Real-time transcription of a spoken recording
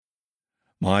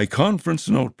My Conference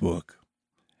Notebook.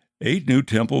 8 new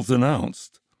temples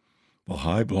announced.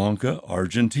 Bahia Blanca,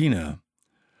 Argentina.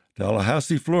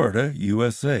 Tallahassee, Florida,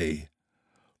 USA.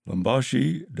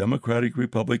 Lubumbashi, Democratic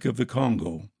Republic of the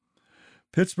Congo.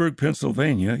 Pittsburgh,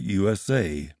 Pennsylvania,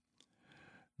 USA.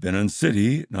 Benin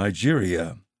City,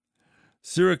 Nigeria.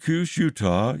 Syracuse,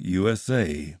 Utah,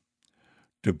 USA.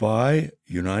 Dubai,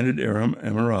 United Arab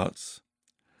Emirates.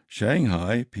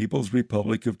 Shanghai, People's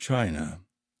Republic of China.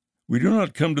 We do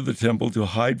not come to the temple to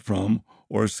hide from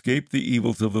or escape the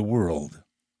evils of the world.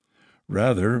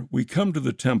 Rather, we come to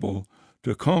the temple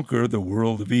to conquer the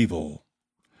world of evil.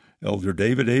 Elder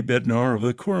David A. Bednar of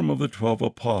the Quorum of the 12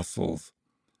 Apostles.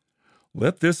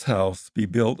 Let this house be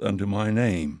built unto my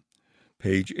name.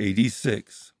 Page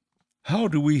 86. How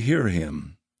do we hear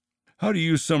him? How do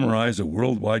you summarize a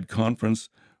worldwide conference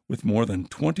with more than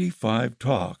 25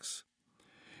 talks?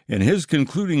 In his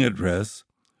concluding address,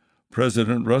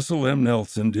 President Russell M.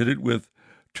 Nelson did it with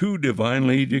 2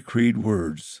 divinely decreed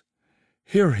words.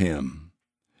 Hear him.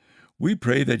 We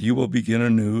pray that you will begin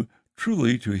anew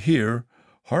truly to hear,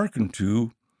 hearken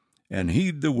to, and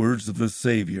heed the words of the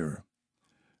Savior.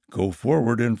 Go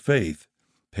forward in faith,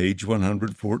 page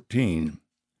 114.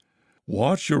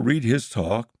 Watch or read his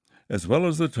talk, as well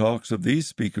as the talks of these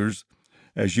speakers,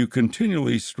 as you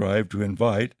continually strive to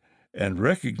invite and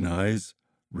recognize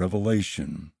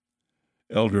revelation.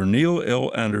 Elder Neil L.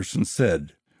 Anderson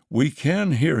said, "We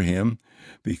can hear him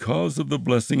because of the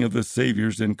blessing of the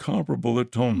Savior's incomparable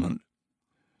atonement.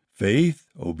 Faith,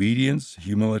 obedience,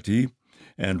 humility,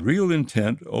 and real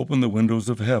intent open the windows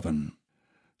of heaven."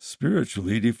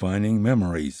 Spiritually Defining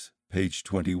Memories, page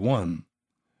 21.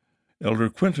 Elder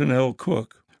Quentin L.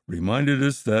 Cook reminded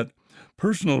us that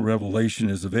personal revelation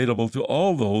is available to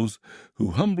all those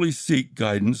who humbly seek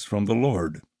guidance from the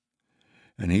Lord.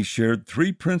 And he shared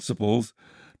 3 principles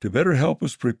to better help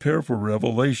us prepare for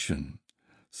revelation.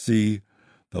 See,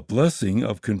 the blessing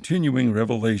of continuing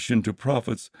revelation to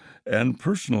prophets and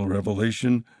personal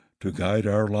revelation to guide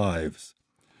our lives.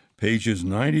 Pages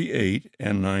 98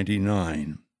 and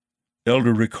 99.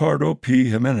 Elder Ricardo P.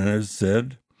 Jimenez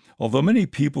said, although many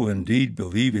people indeed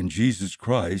believe in Jesus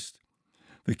Christ,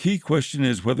 the key question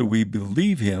is whether we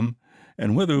believe him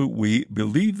and whether we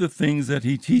believe the things that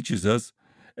he teaches us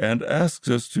and asks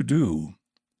us to do.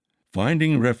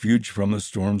 Finding Refuge from the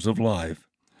Storms of Life,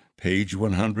 page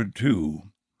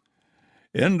 102.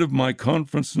 End of My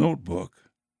Conference Notebook.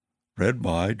 Read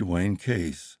by Dwayne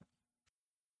Case.